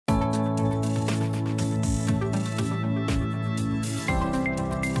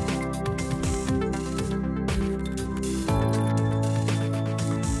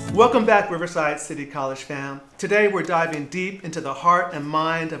Welcome back, Riverside City College fam. Today we're diving deep into the heart and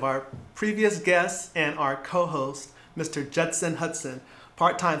mind of our previous guests and our co-host, Mr. Justin Hudson,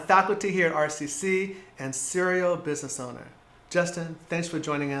 part-time faculty here at RCC and serial business owner. Justin, thanks for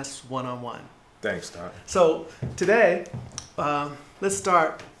joining us one-on-one. Thanks, Todd. So today, let's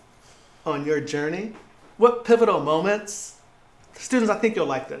start on your journey. What pivotal moments, students, I think you'll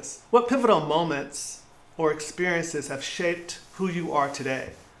like this. What pivotal moments or experiences have shaped who you are today,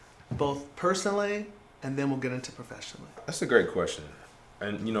 both personally and then we'll get into professionally? That's a great question.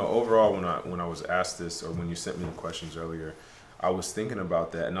 And you know, overall, when I was asked this, or when you sent me the questions earlier, I was thinking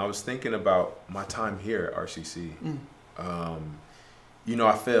about that, and I was thinking about my time here at RCC. You know,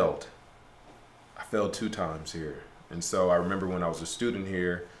 I failed 2 times here. And so I remember when I was a student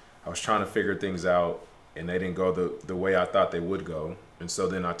here, I was trying to figure things out and they didn't go the way I thought they would go. And so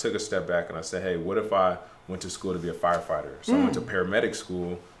then I took a step back and I said, hey, what if I went to school to be a firefighter? So I went to paramedic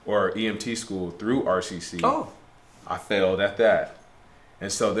school or EMT school through RCC. Oh. I failed at that.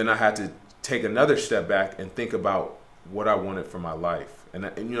 And so then I had to take another step back and think about what I wanted for my life. And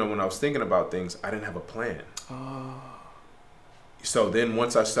you know, when I was thinking about things, I didn't have a plan. Oh. So then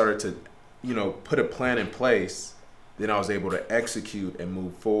once I started to, you know, put a plan in place, then I was able to execute and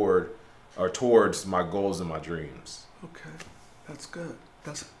move forward or towards my goals and my dreams. Okay, that's good.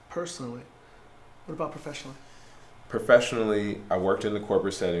 That's personally. What about professionally? Professionally, I worked in the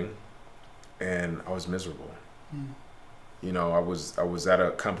corporate setting and I was miserable. You know, I was at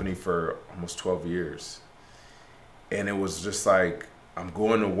a company for almost 12 years. And it was just like, I'm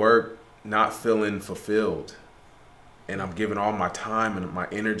going to work not feeling fulfilled. And I'm giving all my time and my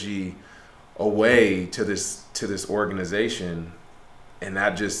energy away to this organization, and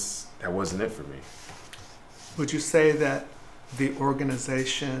that wasn't it for me. Would you say that the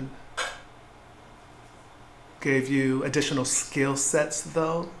organization gave you additional skill sets,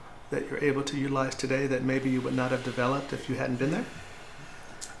 though, that you're able to utilize today that maybe you would not have developed if you hadn't been there?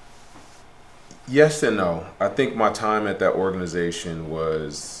 Yes and no. I think my time at that organization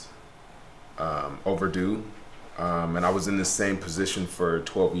was overdue. And I was in the same position for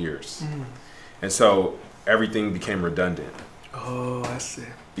 12 years. And so everything became redundant. Oh, I see.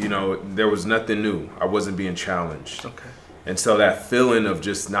 You know, there was nothing new. I wasn't being challenged. Okay. And so that feeling of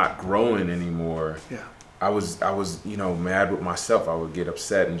just not growing anymore, Yeah. I was, you know, mad with myself. I would get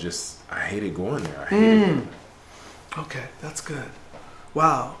upset and I hated going there. I hated it. Okay, that's good.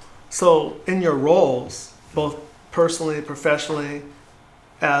 Wow. So in your roles, both personally, professionally,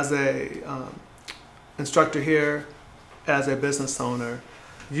 as a instructor here, as a business owner,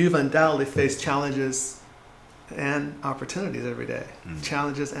 you've undoubtedly faced challenges and opportunities every day.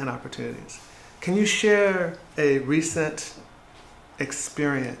 Challenges and opportunities. Can you share a recent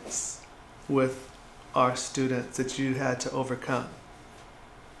experience with our students that you had to overcome?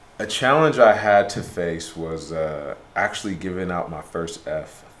 A challenge I had to face was actually giving out my first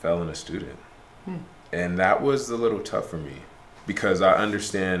F, failing a student. And that was a little tough for me because I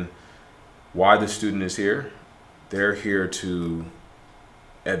understand why the student is here. They're here to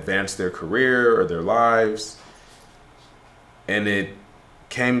advance their career or their lives. And it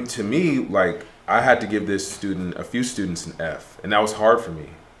came to me like I had to give a few students an F, and that was hard for me.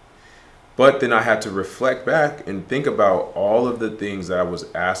 But then I had to reflect back and think about all of the things that I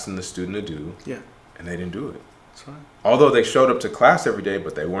was asking the student to do, and they didn't do it. That's right. Although they showed up to class every day,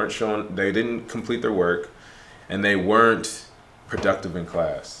 but they didn't complete their work, and they weren't productive in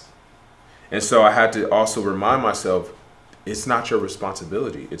class. And so I had to also remind myself, it's not your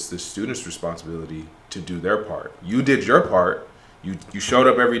responsibility. It's the student's responsibility to do their part. You did your part. You showed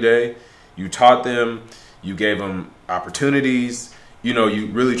up every day. You taught them. You gave them opportunities. You know, you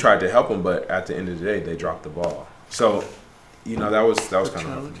really tried to help them, but at the end of the day, they dropped the ball. So, you know, that was kind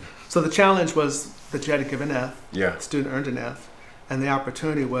of. So the challenge was that you had to give an F. Yeah. The student earned an F, and the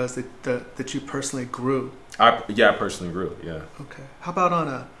opportunity was that you personally grew. I personally grew. Yeah. Okay. How about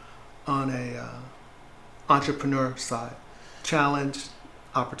on a entrepreneur side? Challenge,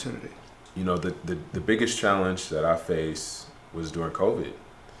 opportunity. You know, the biggest challenge that I faced was during COVID.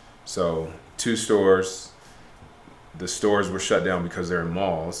 So 2 stores, the stores were shut down because they're in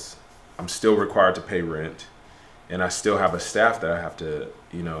malls. I'm still required to pay rent, and I still have a staff that I have to,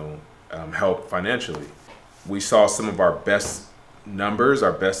 you know, help financially. We saw some of our best numbers,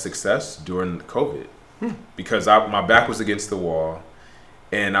 our best success during COVID because my back was against the wall.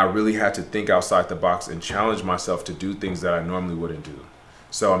 And I really had to think outside the box and challenge myself to do things that I normally wouldn't do.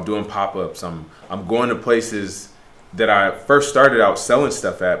 So I'm doing pop-ups. I'm going to places that I first started out selling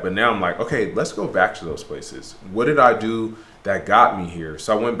stuff at, but now I'm like, okay, let's go back to those places. What did I do that got me here?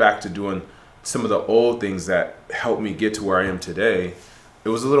 So I went back to doing some of the old things that helped me get to where I am today. it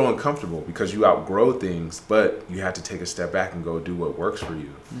was a little uncomfortable because you outgrow things, but you had to take a step back and go do what works for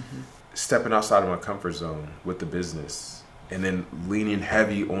you. Stepping outside of my comfort zone with the business, and then leaning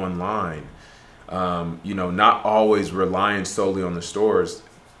heavy online. Not always relying solely on the stores,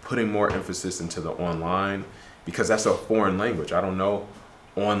 putting more emphasis into the online, because that's a foreign language. I don't know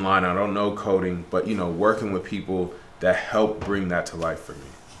online, I don't know coding, but working with people that help bring that to life for me.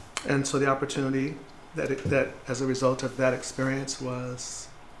 And so the opportunity that as a result of that experience was,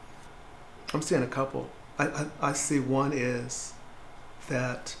 I'm seeing a couple. I see one is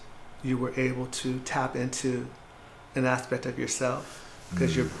that you were able to tap into an aspect of yourself,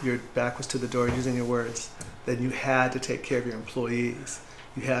 because your back was to the door, using your words, that you had to take care of your employees,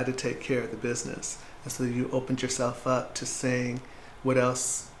 you had to take care of the business, and so you opened yourself up to seeing what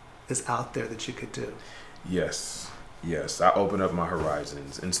else is out there that you could do. Yes, I opened up my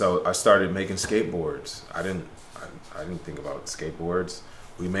horizons, and so I started making skateboards. I didn't think about skateboards.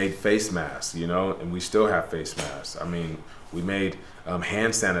 We made face masks, and we still have face masks. I mean, we made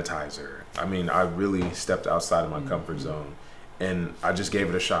hand sanitizer. I mean, I really stepped outside of my comfort zone, and I just gave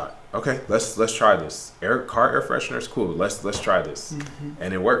it a shot. Okay, let's try this. Car air freshener is cool. Let's try this,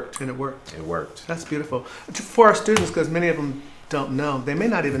 and it worked. It worked. That's beautiful. For our students, because many of them don't know, they may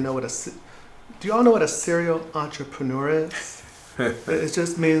not even know do you all know what a serial entrepreneur is? It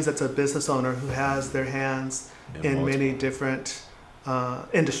just means it's a business owner who has their hands in many different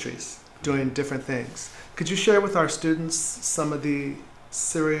industries, doing different things. Could you share with our students some of the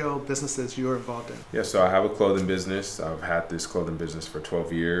serial businesses you're involved in? Yeah, so I have a clothing business. I've had this clothing business for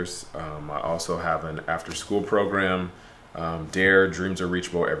 12 years. I also have an after-school program, DARE, Dreams Are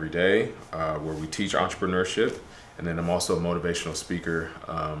Reachable Every Day, where we teach entrepreneurship. And then I'm also a motivational speaker.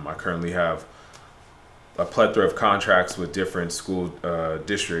 I currently have a plethora of contracts with different school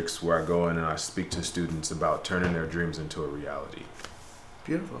districts where I go in and I speak to students about turning their dreams into a reality.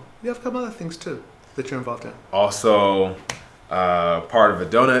 Beautiful. You have a couple other things too that you're involved in. Also, part of a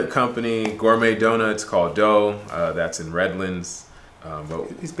donut company, gourmet donuts called Dough. That's in Redlands. But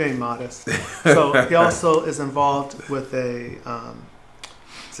he's being modest. So he also is involved with a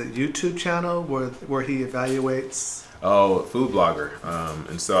YouTube channel where he evaluates. Oh, food blogger.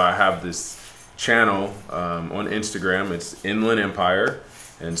 And so I have this channel on Instagram. It's Inland Empire.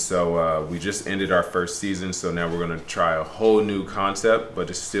 And so we just ended our first season. So now we're going to try a whole new concept, but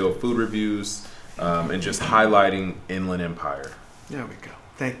it's still food reviews and just highlighting Inland Empire. There we go.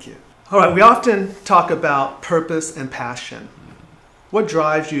 Thank you. All right. We often talk about purpose and passion. What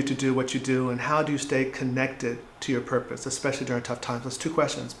drives you to do what you do, and how do you stay connected to your purpose, especially during tough times? Those two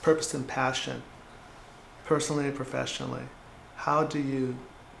questions, purpose and passion, personally and professionally. How do you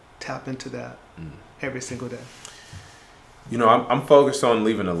tap into that every single day? I'm focused on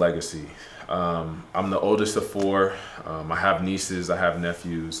leaving a legacy. I'm the oldest of four. I have nieces, I have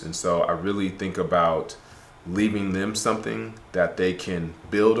nephews, and so I really think about leaving them something that they can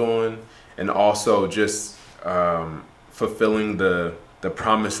build on, and also just fulfilling the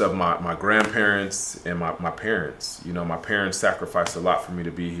promise of my grandparents and my parents. My parents sacrificed a lot for me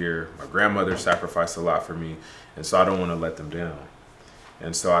to be here. My grandmother sacrificed a lot for me, and so I don't want to let them down.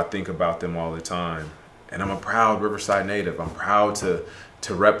 And so I think about them all the time. And I'm a proud Riverside native. I'm proud to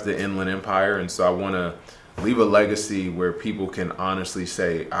rep the Inland Empire, and so I want to leave a legacy where people can honestly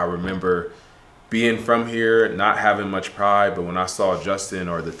say, I remember being from here, not having much pride, but when I saw Justin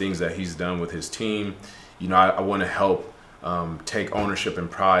or the things that he's done with his team, I want to help take ownership and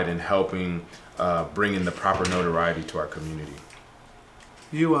pride in helping bring in the proper notoriety to our community.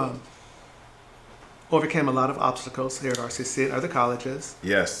 You overcame a lot of obstacles here at RCC and other colleges.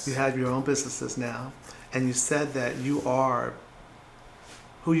 Yes. You have your own businesses now, and you said that you are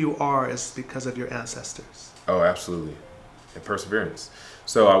who you are is because of your ancestors. Oh, absolutely. And perseverance.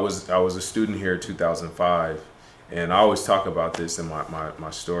 So I was a student here in 2005, and I always talk about this in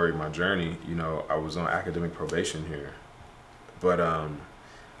my story, my journey. I was on academic probation here, but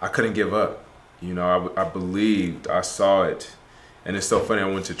I couldn't give up. I believed, I saw it. And it's so funny, I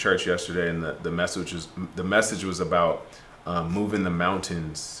went to church yesterday, and the message was about moving the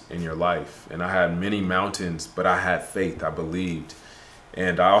mountains in your life. And I had many mountains, but I had faith, I believed.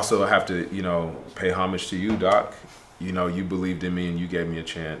 And I also have to, pay homage to you, Doc. You believed in me and you gave me a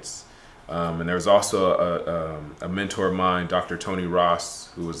chance. And there was also a mentor of mine, Dr. Tony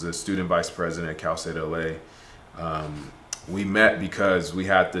Ross, who was the student vice president at Cal State LA. We met because we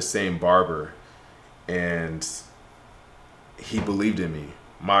had the same barber, and he believed in me.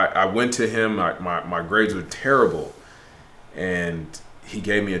 I went to him, my grades were terrible, and he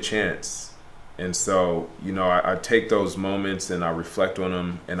gave me a chance. And so, I take those moments and I reflect on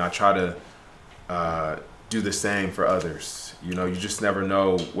them, and I try to do the same for others. You know, you just never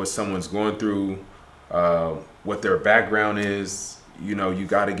know what someone's going through, what their background is. You know, you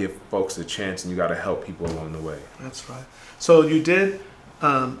got to give folks a chance, and you got to help people along the way. That's right. So you did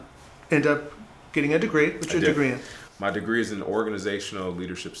end up getting a degree. What's your degree in? My degree is in organizational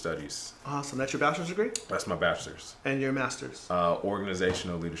leadership studies. Awesome. That's your bachelor's degree? That's my bachelor's. And your master's?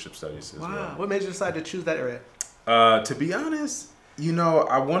 Organizational leadership studies as well. Wow. What made you decide to choose that area? To be honest, you know,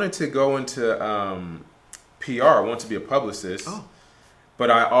 I wanted to go into PR. I wanted to be a publicist. Oh.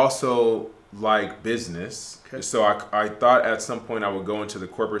 But I also like business. Okay. So I thought at some point I would go into the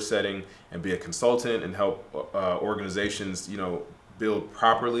corporate setting and be a consultant and help organizations, you know, build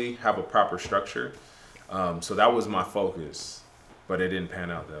properly, have a proper structure. So that was my focus, but it didn't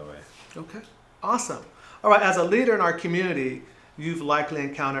pan out that way. Okay, awesome. All right, as a leader in our community, you've likely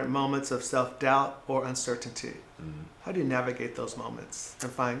encountered moments of self-doubt or uncertainty. Mm-hmm. How do you navigate those moments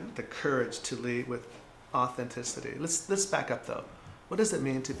and find the courage to lead with authenticity? Let's back up though. What does it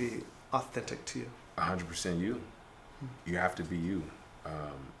mean to be authentic to you? 100% you. You have to be you.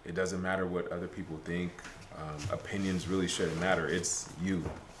 It doesn't matter what other people think. Opinions really shouldn't matter. It's you.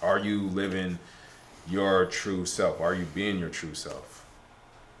 Are you living your true self? Are you being your true self?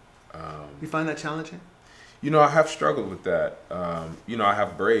 You find that challenging? You know, I have struggled with that. You know, I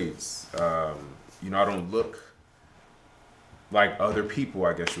have braids. You know, I don't look like other people,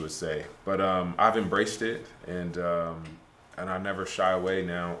 I guess you would say. But I've embraced it, and I never shy away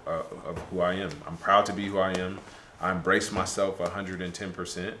now of who I am. I'm proud to be who I am. I embrace myself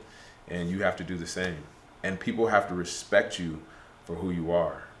 110%, and you have to do the same. And people have to respect you for who you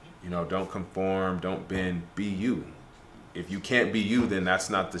are. You know, don't conform, don't bend, be you. If you can't be you, then that's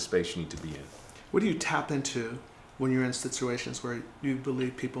not the space you need to be in. What do you tap into when you're in situations where you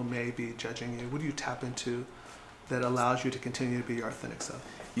believe people may be judging you? What do you tap into that allows you to continue to be your authentic self?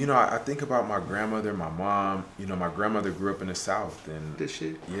 You know, I think about my grandmother, my mom. You know, my grandmother grew up in the South. And did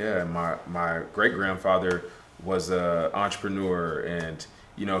she? Yeah, my great-grandfather was an entrepreneur, and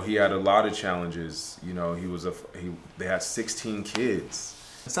you know, he had a lot of challenges. You know, they had 16 kids.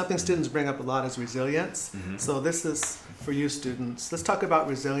 Something students bring up a lot is resilience. Mm-hmm. So this is for you students. Let's talk about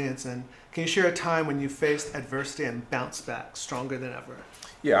resilience, and can you share a time when you faced adversity and bounced back stronger than ever?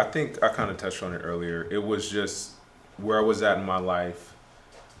 Yeah, I think I kind of touched on it earlier. It was just where I was at in my life,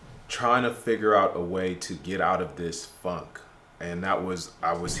 trying to figure out a way to get out of this funk. And I was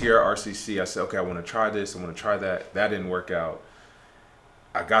here at RCC. I said, okay, I want to try this. I want to try that. That didn't work out.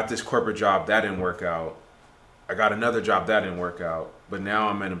 I got this corporate job. That didn't work out. I got another job. That didn't work out. But now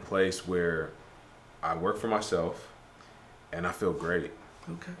I'm in a place where I work for myself and I feel great.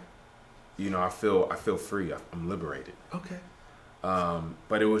 Okay. You know, I feel free. I'm liberated. Okay.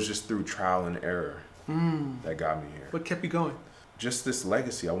 But it was just through trial and error that got me here. What kept you going? Just this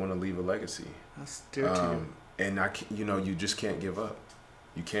legacy. I want to leave a legacy. That's dear to you. And you know, you just can't give up.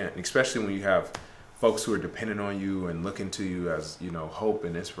 You can't, especially when you have folks who are dependent on you and looking to you as, you know, hope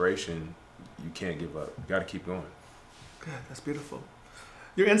and inspiration. You can't give up. You got to keep going. Good. That's beautiful.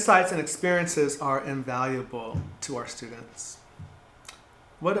 Your insights and experiences are invaluable to our students.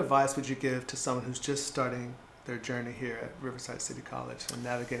 What advice would you give to someone who's just starting their journey here at Riverside City College and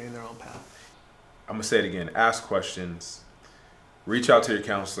navigating their own path? I'm going to say it again. Ask questions. Reach out to your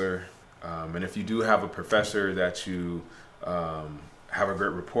counselor. And if you do have a professor that you have a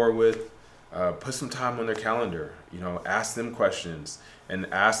great rapport with, put some time on their calendar. You know, ask them questions and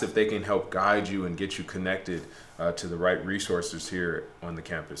ask if they can help guide you and get you connected to the right resources here on the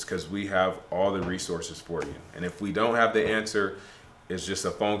campus, because we have all the resources for you. And if we don't have the answer, it's just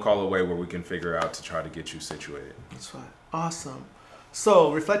a phone call away where we can figure out to try to get you situated. That's right. Awesome.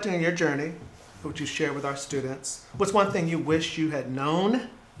 So, reflecting on your journey, what you share with our students, what's one thing you wish you had known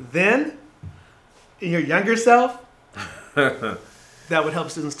then in your younger self that would help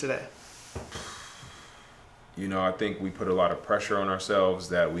students today? You know, I think we put a lot of pressure on ourselves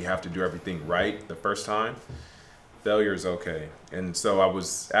that we have to do everything right the first time. Failure is okay. And so I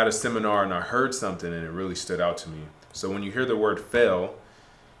was at a seminar and I heard something and it really stood out to me. So when you hear the word fail,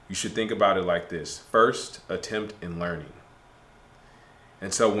 you should think about it like this: first attempt in learning.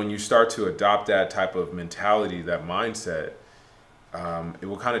 And so when you start to adopt that type of mentality, that mindset, it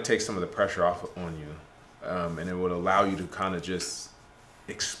will kind of take some of the pressure off on you. And it will allow you to kind of just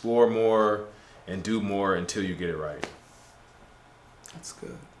explore more and do more until you get it right. That's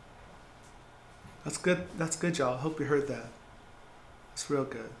good. That's good. That's good, y'all. Hope you heard that. It's real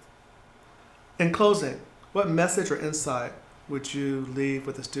good. In closing, what message or insight would you leave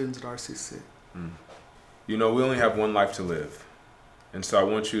with the students at RCC? You know, we only have one life to live. And so I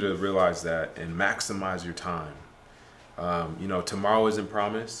want you to realize that and maximize your time. You know, tomorrow isn't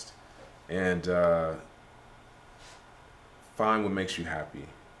promised. And find what makes you happy.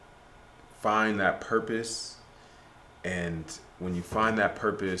 Find that purpose, and when you find that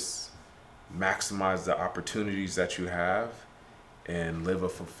purpose, maximize the opportunities that you have and live a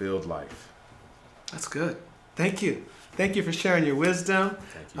fulfilled life. That's good. Thank you. Thank you for sharing your wisdom,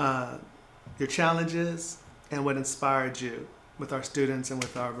 your challenges, and what inspired you with our students and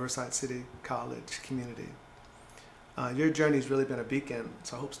with our Riverside City College community. Your journey's really been a beacon,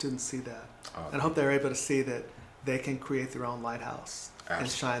 so I hope students see that. And I hope they're able to see that they can create their own lighthouse and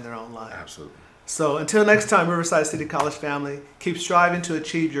shine their own light. Absolutely. So until next time, Riverside City College family, keep striving to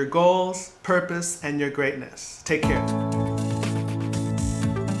achieve your goals, purpose, and your greatness. Take care.